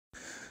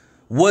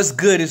What's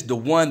good is the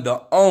one,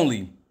 the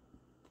only.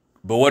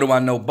 But what do I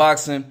know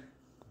boxing?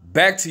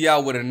 Back to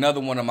y'all with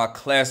another one of my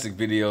classic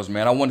videos,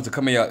 man. I wanted to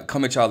come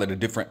at y'all at a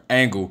different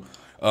angle.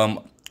 A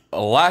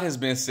lot has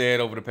been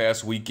said over the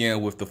past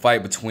weekend with the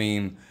fight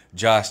between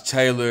Josh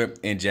Taylor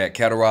and Jack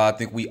Catterall. I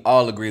think we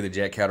all agree that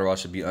Jack Catterall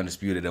should be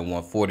undisputed at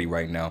 140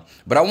 right now.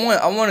 But I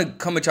want to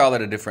come at y'all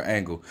at a different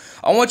angle.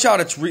 I want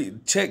y'all to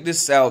check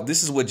this out.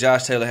 This is what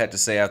Josh Taylor had to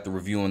say after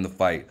reviewing the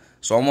fight.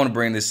 So I want to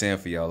bring this in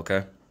for y'all,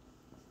 okay?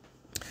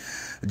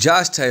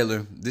 Josh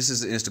Taylor, this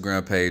is an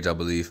Instagram page, I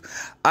believe.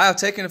 I have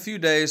taken a few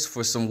days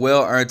for some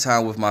well-earned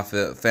time with my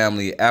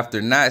family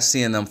after not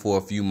seeing them for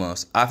a few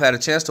months. I've had a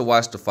chance to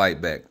watch the fight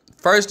back.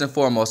 First and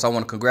foremost, I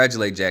want to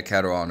congratulate Jack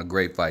Catterall on a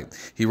great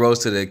fight. He rose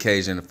to the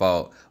occasion and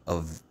fought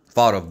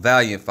a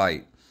valiant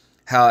fight.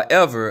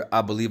 However,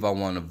 I believe I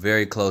won a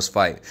very close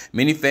fight.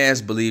 Many fans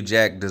believe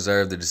Jack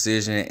deserved the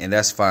decision, and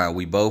that's fine.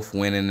 We both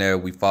went in there.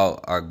 We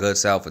fought our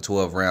guts out for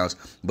 12 rounds.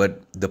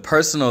 But the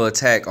personal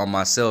attack on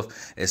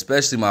myself,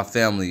 especially my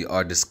family,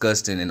 are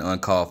disgusting and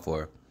uncalled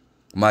for.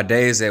 My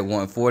days at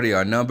 140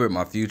 are numbered.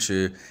 My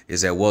future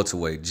is at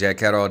welterweight. Jack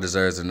Catterall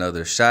deserves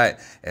another shot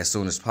as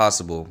soon as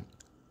possible.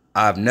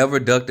 I've never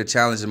ducked a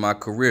challenge in my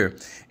career,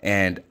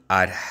 and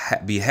I'd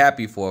be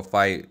happy for a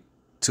fight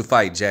to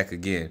fight Jack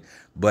again.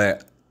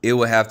 But it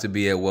will have to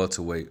be at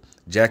welterweight.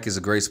 Jack is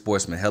a great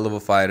sportsman, hell of a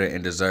fighter,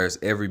 and deserves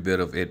every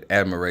bit of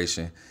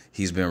admiration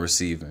he's been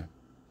receiving.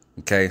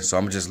 Okay, so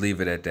I'm going to just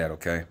leave it at that,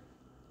 okay?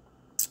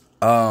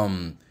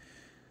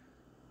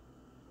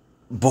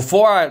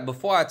 Before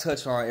I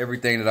touch on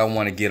everything that I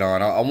want to get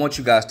on, I want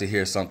you guys to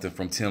hear something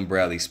from Tim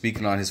Bradley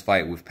speaking on his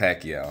fight with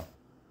Pacquiao.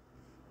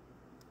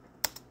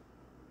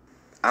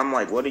 I'm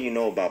like, what do you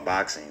know about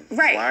boxing?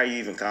 Right. Why are you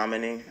even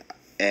commenting?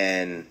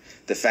 And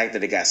the fact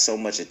that it got so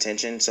much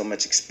attention, so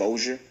much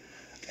exposure,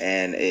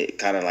 and it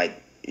kind of like,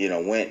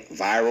 went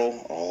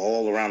viral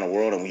all around the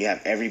world, and we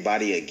have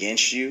everybody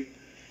against you.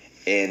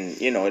 And,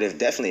 it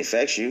definitely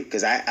affects you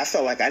because I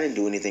felt like I didn't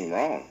do anything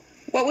wrong.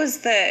 What was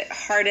the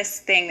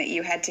hardest thing that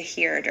you had to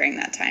hear during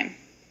that time?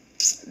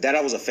 That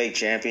I was a fake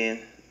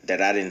champion,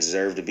 that I didn't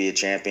deserve to be a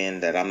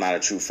champion, that I'm not a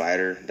true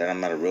fighter, that I'm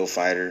not a real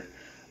fighter.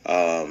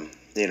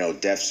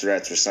 Death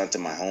threats were sent to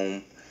my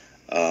home,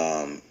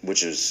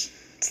 which is...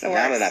 Now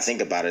that I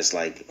think about it, it's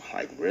like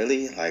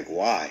really? Like,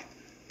 why?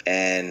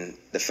 And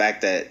the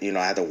fact that,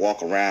 I had to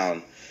walk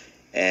around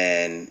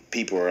and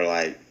people were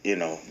like,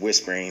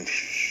 whispering,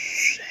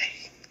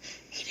 hey,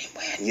 he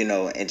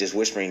didn't win, and just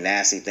whispering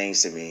nasty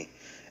things to me.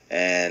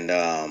 And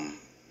I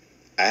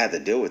had to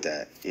deal with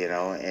that,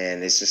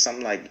 and it's just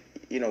something like,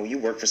 you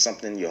work for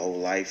something your whole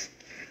life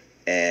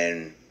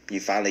and you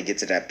finally get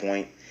to that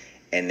point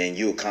and then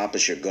you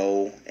accomplish your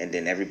goal and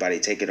then everybody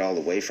take it all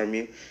away from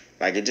you.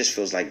 Like, it just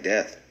feels like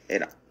death.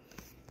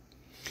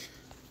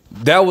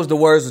 That was the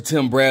words of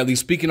Tim Bradley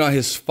speaking on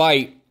his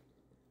fight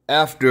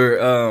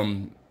after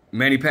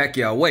Manny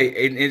Pacquiao. Wait,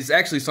 it's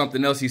actually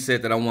something else he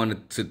said that I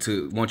wanted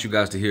to want you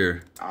guys to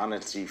hear.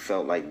 Honestly,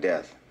 felt like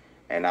death,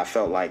 and I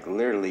felt like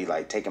literally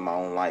like taking my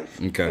own life.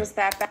 Okay. Was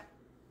that bad?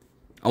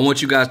 I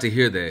want you guys to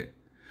hear that.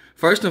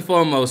 First and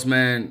foremost,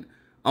 man,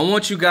 I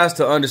want you guys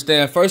to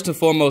understand. First and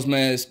foremost,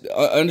 man,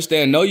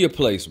 understand, know your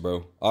place,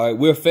 bro. All right,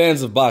 we're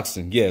fans of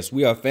boxing. Yes,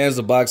 we are fans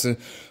of boxing,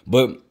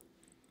 but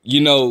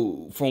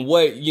from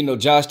what,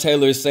 Josh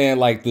Taylor is saying,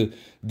 like the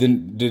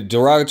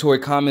derogatory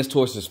comments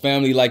towards his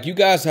family, like, you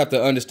guys have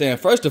to understand,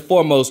 first and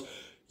foremost,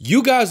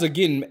 you guys are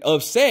getting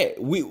upset.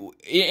 And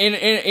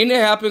it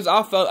happens.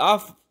 I've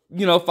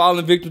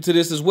fallen victim to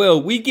this as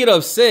well. We get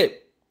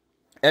upset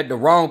at the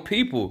wrong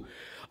people.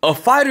 A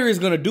fighter is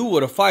going to do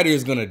what a fighter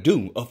is going to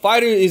do. A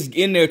fighter is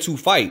in there to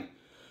fight.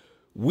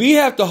 We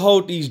have to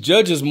hold these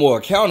judges more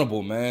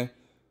accountable, man.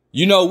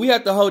 We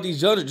have to hold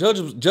these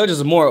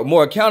judges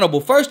more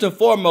accountable. First and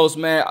foremost,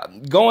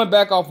 man, going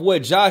back off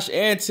what Josh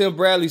and Tim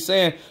Bradley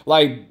saying,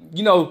 like,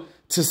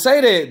 to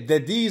say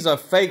that these are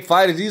fake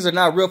fighters, these are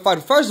not real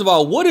fighters. First of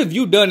all, what have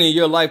you done in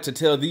your life to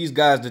tell these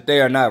guys that they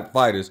are not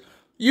fighters?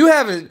 You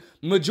haven't.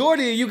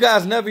 Majority of you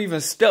guys never even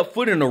stepped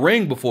foot in the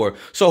ring before.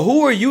 So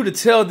who are you to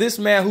tell this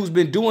man who's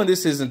been doing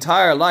this his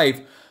entire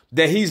life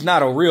that he's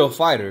not a real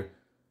fighter?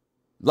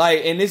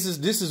 Like, and this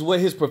is what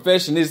his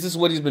profession is. This is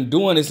what he's been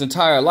doing his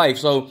entire life.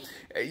 So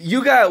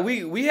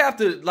we have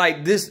to,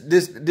 like,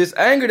 this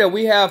anger that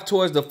we have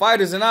towards the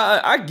fighters. And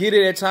I get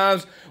it at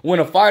times when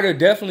a fighter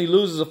definitely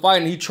loses a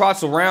fight and he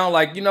trots around,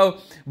 like,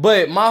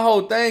 but my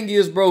whole thing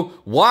is, bro,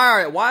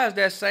 why is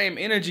that same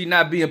energy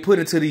not being put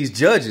into these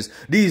judges?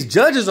 These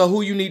judges are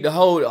who you need to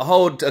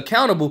hold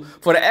accountable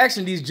for the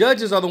action. These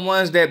judges are the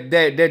ones that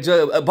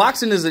judge.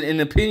 Boxing is an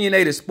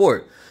opinionated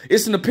sport.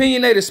 It's an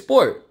opinionated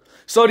sport.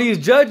 So these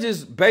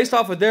judges, based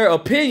off of their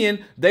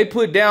opinion, they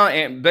put down,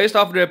 and based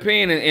off of their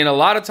opinion, and a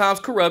lot of times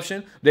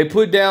corruption, they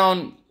put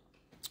down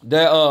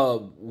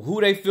who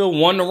they feel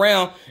won the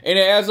round, and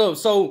it adds up.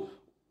 So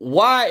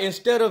why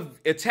instead of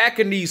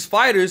attacking these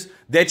fighters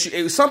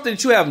something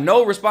that you have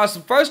no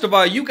responsibility? First of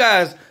all, you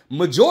guys,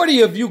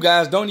 majority of you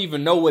guys don't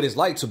even know what it's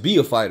like to be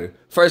a fighter,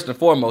 first and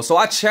foremost. So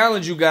I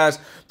challenge you guys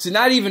to you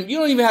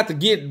don't even have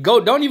to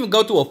don't even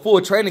go through a full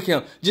training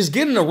camp. Just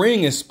get in the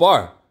ring and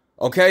spar,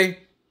 okay?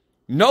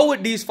 Know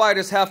what these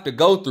fighters have to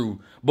go through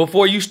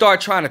before you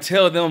start trying to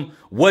tell them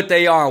what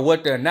they are and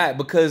what they're not.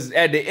 Because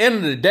at the end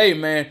of the day,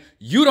 man,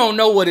 you don't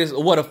know what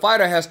a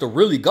fighter has to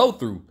really go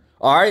through.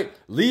 All right,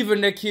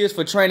 leaving their kids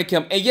for training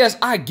camp. And yes,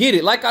 I get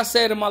it. Like I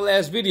said in my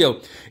last video,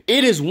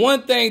 it is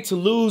one thing to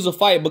lose a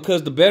fight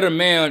because the better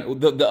man,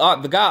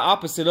 the guy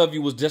opposite of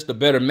you was just a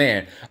better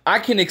man. I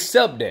can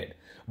accept that.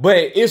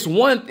 But it's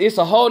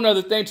a whole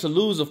nother thing to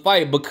lose a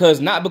fight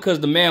not because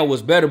the man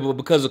was better, but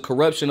because of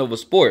corruption of a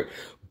sport.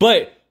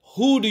 But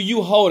who do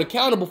you hold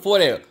accountable for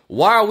that?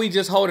 Why are we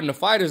just holding the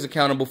fighters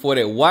accountable for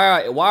that?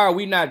 Why are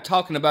we not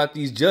talking about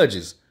these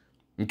judges?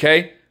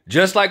 Okay?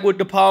 Just like with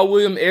the Paul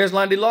Williams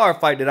Erislandy Lara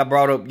fight that I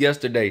brought up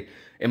yesterday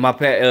in my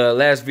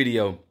last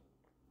video.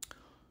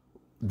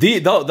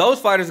 Those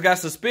fighters got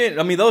suspended.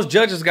 I mean, those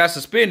judges got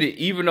suspended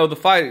even though the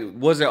fight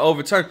wasn't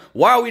overturned.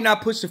 Why are we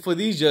not pushing for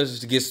these judges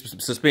to get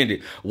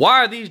suspended?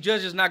 Why are these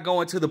judges not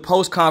going to the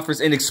post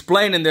conference and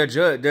explaining their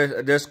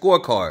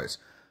scorecards?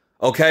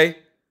 Okay?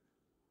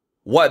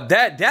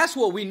 That's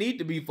what we need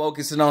to be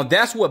focusing on.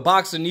 That's what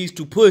boxing needs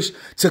to push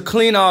to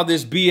clean all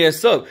this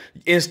BS up.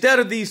 Instead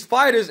of these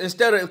fighters,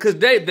 because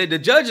the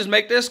judges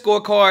make their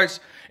scorecards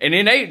and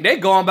then they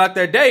go on about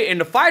their day,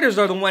 and the fighters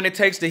are the one that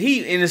takes the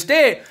heat. And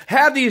instead,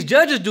 have these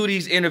judges do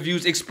these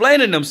interviews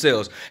explaining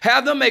themselves.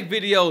 Have them make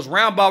videos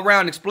round by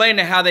round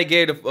explaining how they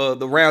gave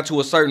the round to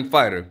a certain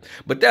fighter.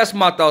 But that's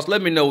my thoughts.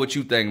 Let me know what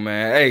you think,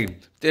 man. Hey,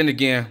 then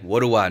again,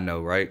 what do I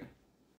know, right?